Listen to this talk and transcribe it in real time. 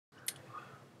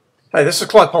Hi, this is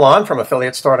Claude Pelanne from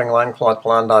Affiliate Starting Line,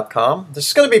 ClaudePelanne.com. This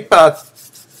is going to be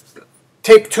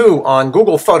tape 2 on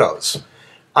Google Photos.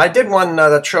 I did one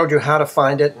that showed you how to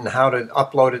find it and how to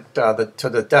upload it to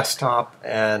the desktop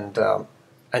and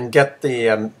get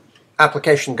the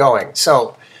application going.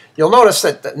 So you'll notice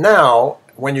that now,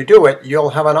 when you do it,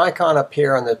 you'll have an icon up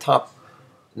here on the top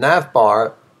nav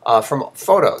bar from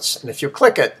Photos. And if you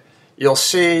click it, you'll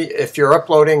see if you're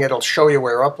uploading, it'll show you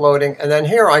where you're uploading. And then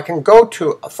here I can go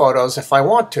to Photos if I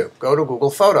want to, go to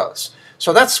Google Photos.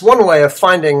 So that's one way of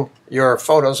finding your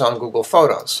photos on Google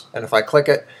Photos. And if I click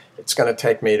it, it's going to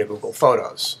take me to Google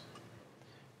Photos.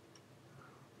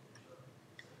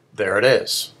 There it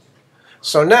is.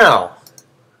 So now,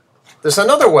 there's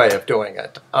another way of doing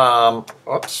it.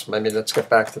 Oops, maybe let's get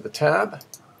back to the tab.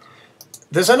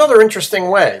 There's another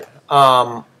interesting way.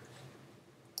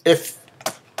 If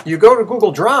you go to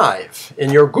Google Drive, in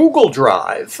your Google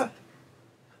Drive,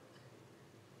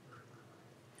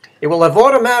 it will have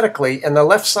automatically, in the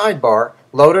left sidebar,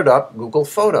 loaded up Google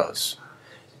Photos.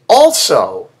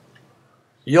 Also,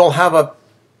 you'll have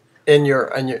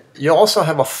you'll also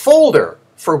have a folder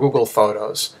for Google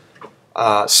Photos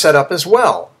set up as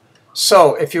well.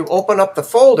 So if you open up the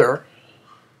folder,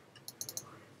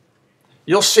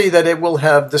 you'll see that it will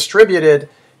have distributed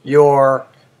your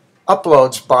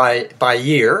uploads by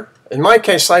year. In my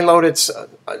case, I loaded,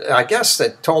 I guess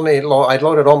it told me I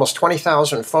loaded almost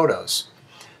 20,000 photos.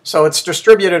 So it's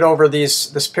distributed over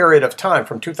this period of time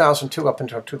from 2002 up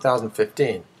until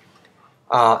 2015.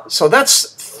 So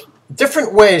that's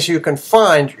different ways you can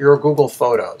find your Google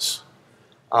Photos.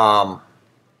 And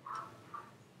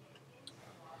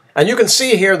you can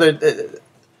see here that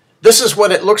this is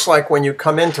what it looks like when you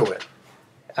come into it.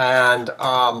 And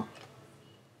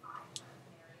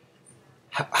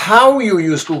how you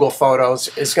use Google Photos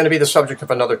is going to be the subject of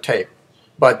another tape.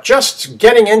 But just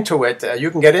getting into it,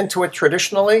 you can get into it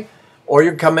traditionally, or you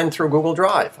can come in through Google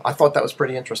Drive. I thought that was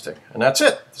pretty interesting. And that's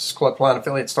it. This is Claude Pelanne,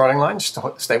 Affiliate Starting Line.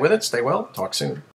 Stay with it. Stay well. Talk soon.